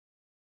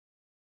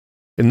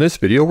In this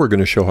video, we're going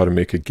to show how to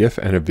make a GIF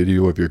and a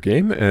video of your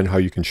game and how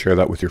you can share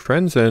that with your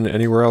friends and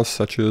anywhere else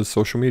such as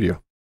social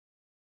media.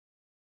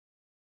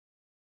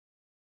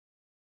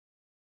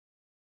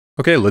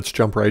 Okay, let's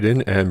jump right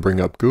in and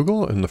bring up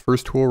Google, and the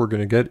first tool we're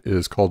going to get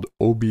is called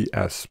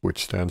OBS,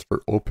 which stands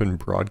for Open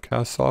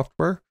Broadcast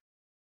Software.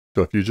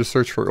 So if you just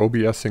search for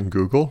OBS in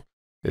Google,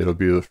 it'll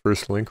be the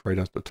first link right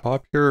at the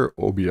top here,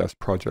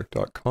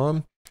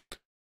 obsproject.com.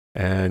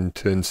 And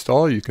to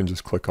install, you can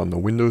just click on the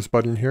Windows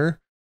button here.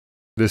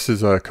 This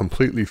is a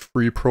completely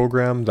free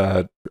program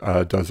that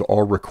does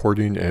all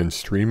recording and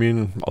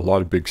streaming. A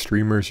lot of big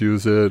streamers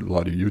use it. A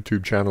lot of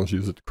YouTube channels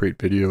use it to create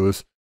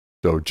videos.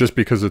 So just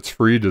because it's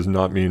free does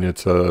not mean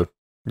it's a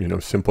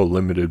simple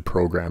limited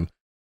program.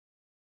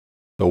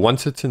 So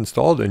once it's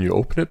installed and you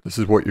open it, this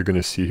is what you're going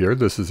to see here.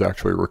 This is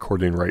actually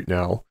recording right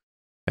now.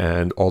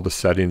 And all the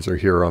settings are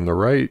here on the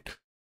right.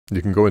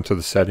 You can go into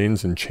the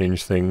settings and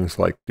change things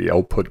like the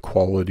output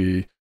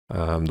quality,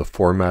 the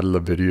format of the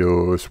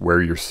videos,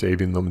 where you're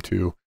saving them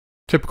to.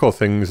 Typical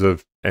things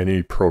of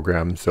any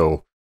program,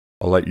 so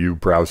I'll let you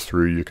browse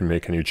through. You can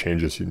make any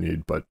changes you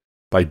need, but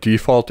by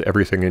default,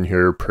 everything in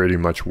here pretty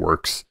much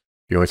works.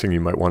 The only thing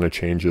you might want to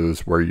change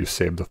is where you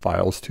save the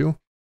files to.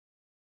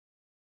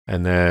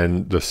 And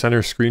then the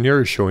center screen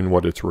here is showing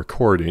what it's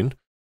recording.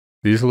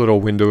 These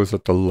little windows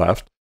at the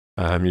left,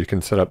 you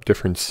can set up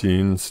different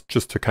scenes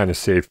just to kind of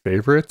save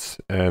favorites.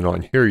 And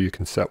on here, you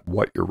can set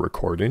what you're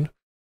recording.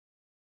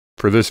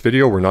 For this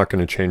video, we're not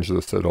going to change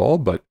this at all,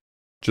 but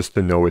just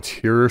to know it's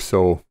here.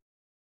 So,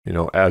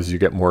 as you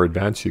get more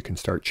advanced, you can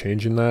start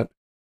changing that.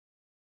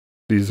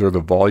 These are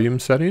the volume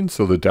settings.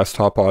 So the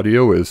desktop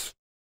audio is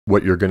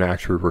what you're going to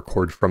actually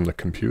record from the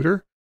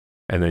computer.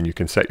 And then you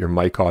can set your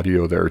mic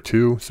audio there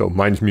too. So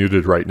mine's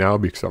muted right now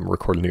because I'm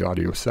recording the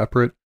audio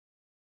separate.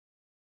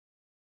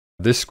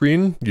 This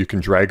screen, you can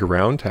drag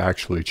around to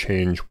actually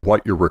change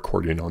what you're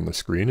recording on the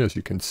screen, as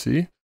you can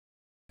see.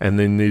 And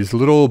then these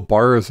little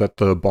bars at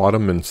the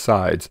bottom and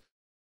sides,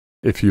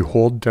 if you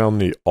hold down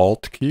the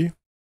Alt key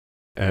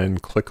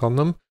and click on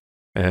them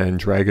and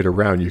drag it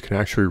around, you can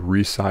actually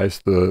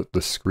resize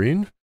the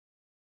screen.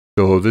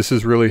 So this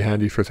is really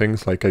handy for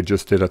things like I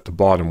just did at the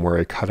bottom, where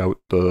I cut out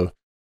the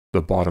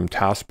bottom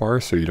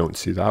taskbar so you don't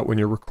see that when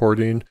you're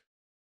recording.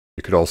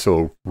 You could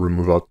also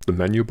remove out the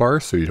menu bar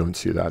so you don't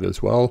see that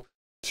as well.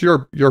 It's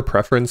your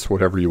preference,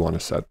 whatever you want to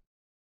set.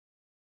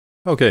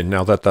 Okay,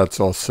 now that that's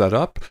all set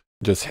up,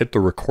 just hit the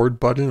record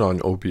button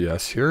on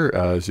OBS here.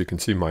 As you can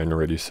see, mine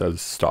already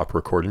says stop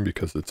recording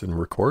because it's in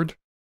record.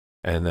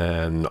 And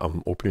then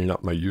I'm opening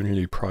up my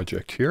Unity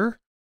project here.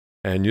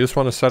 And you just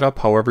want to set up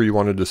however you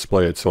want to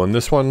display it. So in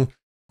this one,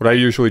 what I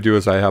usually do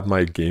is I have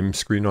my game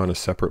screen on a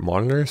separate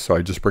monitor. So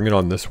I just bring it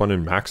on this one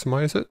and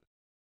maximize it.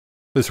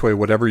 This way,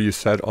 whatever you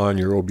set on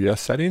your OBS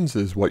settings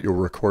is what you'll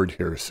record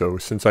here. So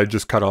since I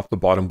just cut off the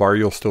bottom bar,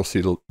 you'll still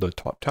see the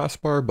top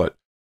taskbar, but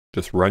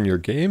just run your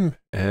game.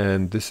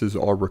 And this is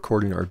all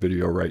recording our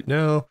video right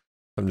now.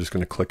 I'm just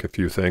going to click a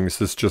few things.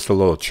 This is just a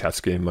little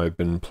chess game I've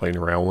been playing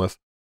around with.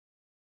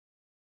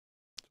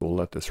 So we'll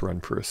let this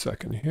run for a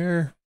second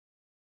here.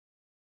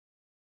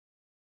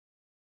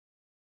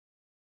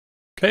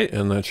 Okay,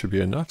 and that should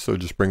be enough. So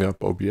just bring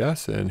up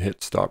OBS and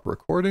hit stop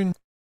recording.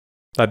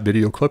 That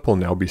video clip will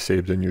now be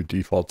saved in your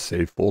default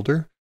save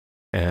folder.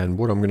 And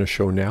what I'm going to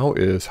show now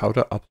is how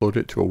to upload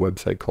it to a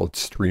website called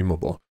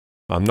Streamable.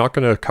 I'm not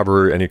going to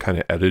cover any kind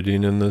of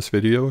editing in this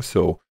video.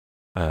 So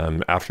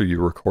after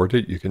you record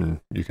it, you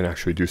can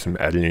actually do some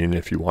editing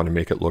if you want to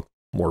make it look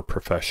more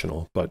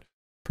professional. But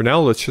for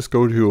now, let's just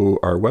go to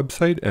our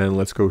website and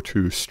let's go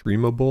to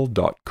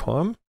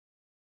streamable.com.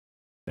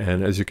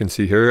 And as you can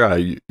see here,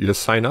 you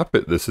just sign up.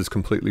 This is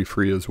completely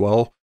free as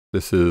well.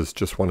 This is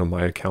just one of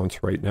my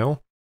accounts right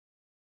now.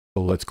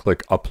 So let's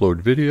click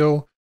upload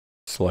video,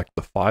 select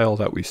the file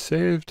that we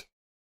saved.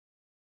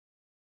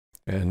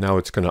 And now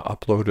it's going to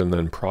upload and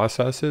then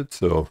process it.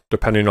 So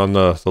depending on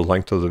the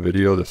length of the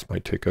video, this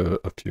might take a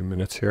few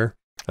minutes here,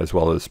 as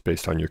well as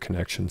based on your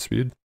connection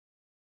speed.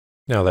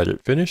 Now that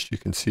it's finished, you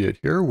can see it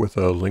here with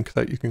a link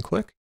that you can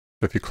click.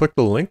 So if you click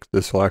the link,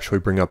 this will actually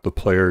bring up the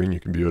player and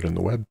you can view it in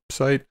the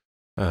website.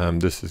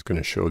 This is going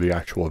to show the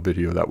actual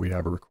video that we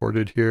have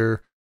recorded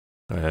here.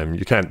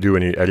 You can't do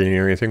any editing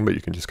or anything, but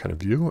you can just kind of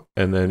view.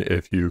 And then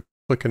if you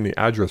click in the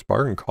address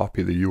bar and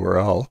copy the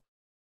URL,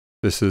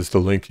 this is the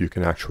link you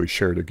can actually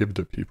share to give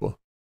to people.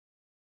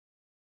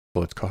 So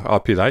let's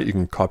copy that. You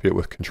can copy it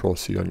with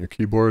Control-C on your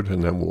keyboard,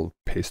 and then we'll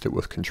paste it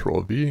with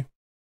Control-V.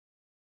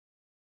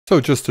 So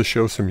just to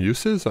show some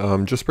uses,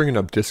 just bringing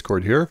up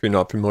Discord here. If you're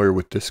not familiar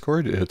with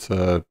Discord, it's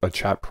a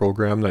chat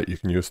program that you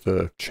can use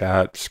to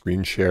chat,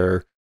 screen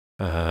share,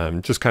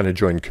 just kind of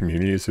join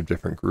communities of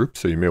different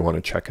groups. So you may want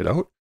to check it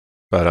out.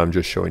 But I'm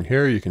just showing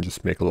here, you can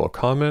just make a little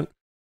comment,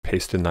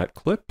 paste in that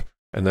clip,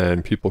 and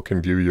then people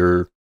can view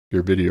your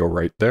video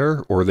right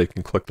there, or they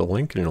can click the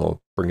link and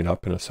it'll bring it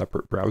up in a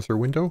separate browser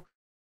window.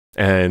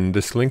 And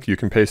this link you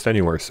can paste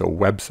anywhere. So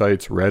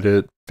websites,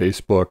 Reddit,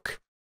 Facebook,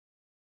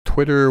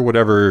 Twitter,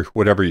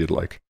 whatever you'd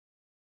like.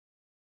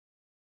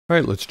 All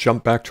right, let's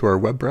jump back to our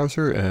web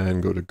browser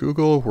and go to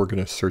Google. We're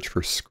going to search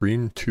for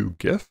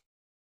Screen2Gif.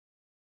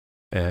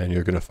 And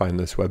you're going to find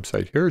this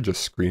website here,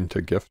 just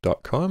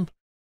Screen2Gif.com.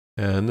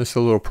 And this is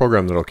a little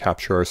program that'll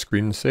capture our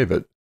screen and save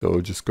it.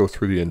 So just go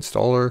through the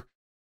installer.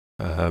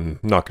 I'm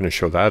not going to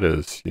show that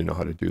as you know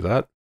how to do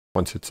that.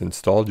 Once it's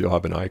installed, you'll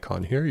have an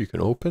icon here you can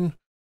open.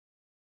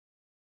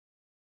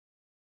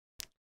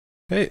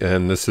 Okay,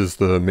 and this is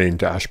the main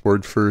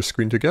dashboard for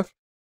Screen2Gif.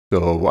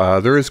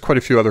 So there is quite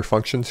a few other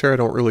functions here I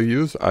don't really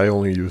use. I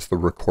only use the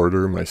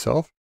recorder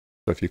myself.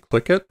 So if you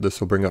click it, this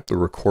will bring up the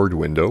record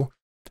window.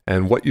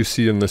 And what you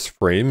see in this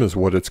frame is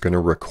what it's going to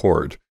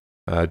record.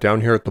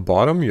 Down here at the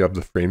bottom, you have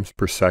the frames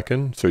per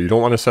second. So you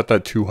don't want to set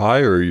that too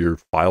high or your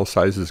file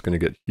size is going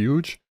to get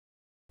huge.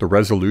 The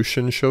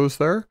resolution shows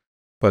there.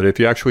 But if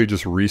you actually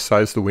just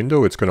resize the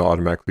window, it's going to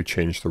automatically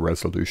change the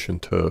resolution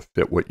to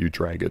fit what you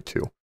drag it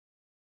to.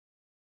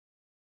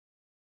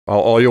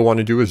 All you'll want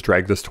to do is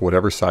drag this to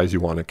whatever size you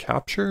want to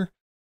capture.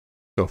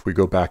 So if we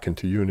go back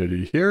into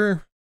Unity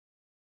here,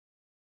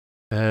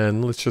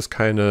 and let's just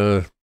kind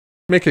of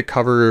make it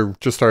cover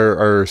just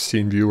our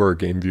scene view or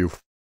game view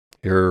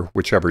here,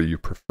 whichever you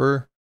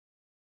prefer.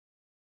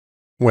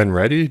 When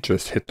ready,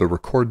 just hit the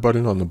record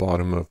button on the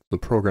bottom of the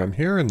program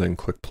here and then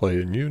click play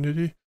in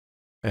Unity.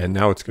 And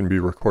now it's going to be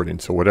recording.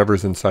 So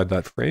whatever's inside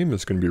that frame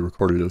is going to be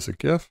recorded as a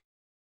GIF.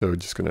 So we're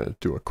just going to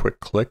do a quick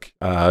click.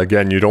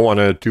 Again, you don't want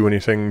to do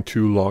anything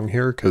too long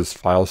here because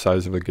file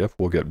size of a GIF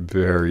will get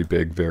very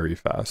big very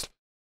fast.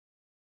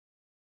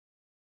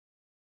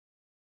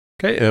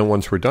 Okay, and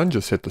once we're done,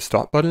 just hit the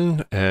stop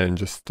button and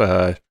just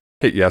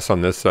hit yes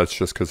on this. That's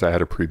just because I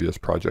had a previous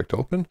project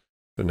open.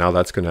 So now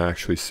that's going to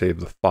actually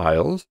save the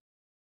files.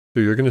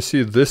 So you're going to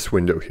see this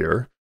window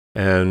here.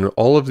 And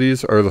all of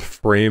these are the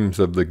frames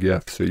of the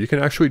GIF. So you can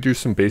actually do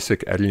some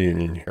basic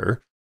editing in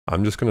here.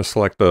 I'm just going to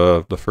select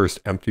the first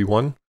empty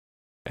one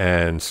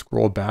and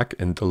scroll back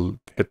and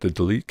hit the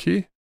delete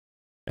key.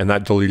 And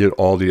that deleted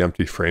all the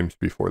empty frames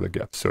before the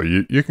GIF. So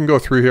you can go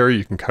through here,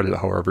 you can cut it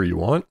however you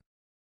want.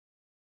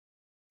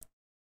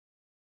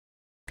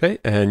 Okay,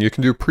 and you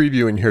can do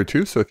preview in here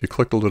too. So if you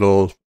click the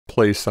little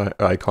play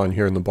icon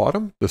here in the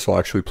bottom, this will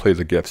actually play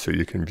the GIF so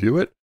you can view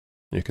it.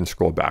 You can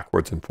scroll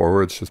backwards and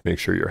forwards, just make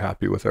sure you're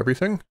happy with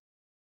everything.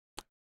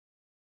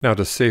 Now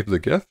to save the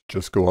GIF,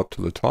 just go up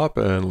to the top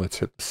and let's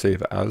hit the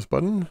Save As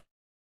button.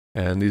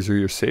 And these are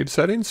your save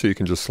settings, so you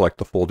can just select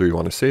the folder you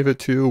want to save it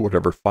to,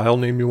 whatever file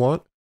name you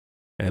want,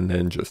 and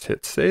then just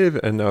hit save,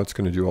 and now it's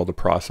going to do all the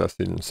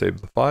processing and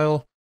save the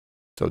file.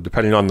 So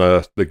depending on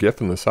the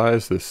GIF and the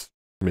size, this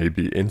may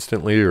be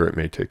instantly or it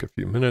may take a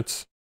few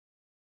minutes.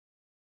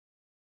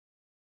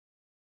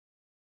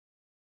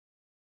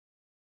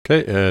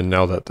 Okay, and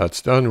now that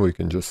that's done, we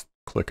can just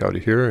click out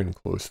of here and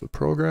close the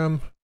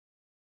program.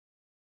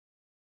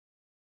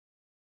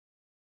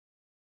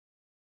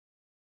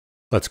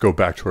 Let's go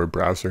back to our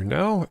browser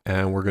now,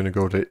 and we're going to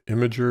go to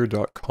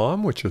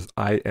imager.com, which is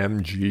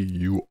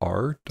imgur.com.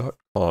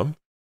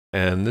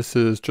 And this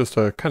is just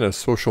a kind of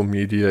social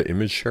media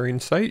image sharing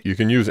site. You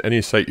can use any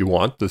site you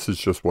want. This is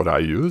just what I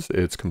use.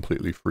 It's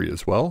completely free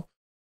as well.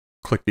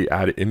 Click the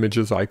Add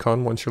Images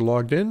icon once you're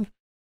logged in,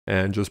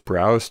 and just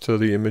browse to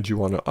the image you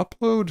want to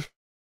upload.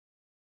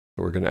 So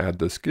we're going to add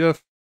this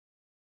GIF,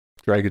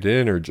 drag it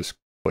in, or just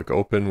click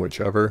Open,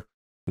 whichever.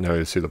 Now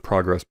you see the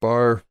progress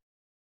bar.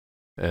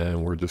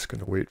 And we're just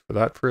going to wait for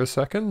that for a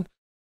second.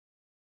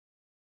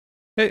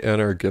 Okay,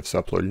 and our GIF's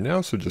uploaded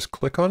now, so just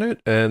click on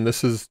it. And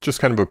this is just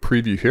kind of a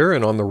preview here.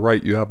 And on the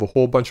right, you have a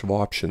whole bunch of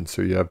options.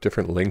 So you have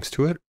different links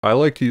to it. I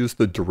like to use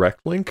the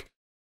direct link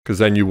because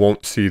then you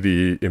won't see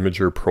the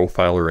Imager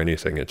profile or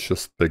anything. It's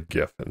just the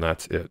GIF and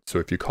that's it. So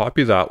if you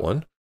copy that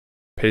one,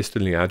 paste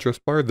in the address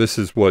bar, this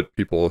is what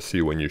people will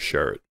see when you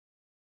share it.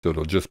 So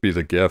it'll just be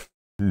the GIF,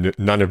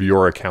 none of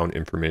your account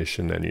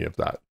information, any of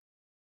that.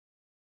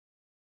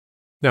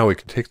 Now we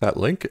can take that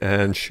link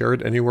and share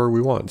it anywhere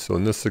we want. So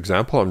in this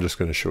example, I'm just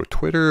going to show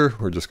Twitter.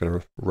 We're just going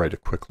to write a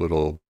quick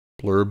little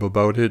blurb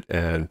about it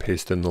and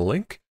paste in the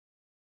link.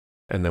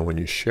 And then when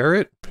you share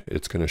it,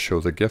 it's going to show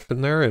the GIF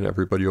in there and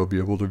everybody will be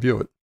able to view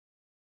it.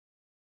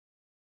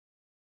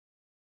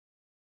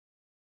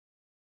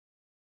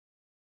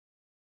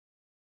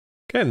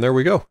 Okay, and there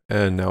we go.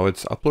 And now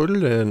it's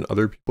uploaded and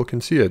other people can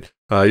see it.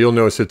 You'll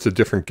notice it's a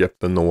different GIF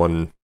than the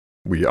one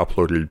we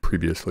uploaded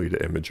previously to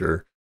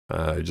Imager.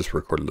 I just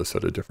recorded this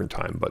at a different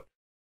time, but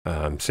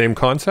same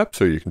concept.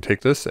 So you can take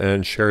this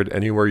and share it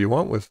anywhere you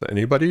want with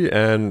anybody.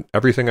 And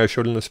everything I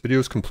showed in this video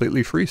is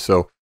completely free.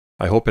 So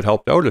I hope it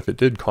helped out. If it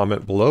did,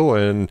 comment below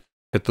and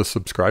hit the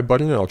subscribe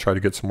button and I'll try to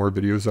get some more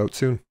videos out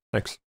soon.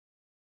 Thanks.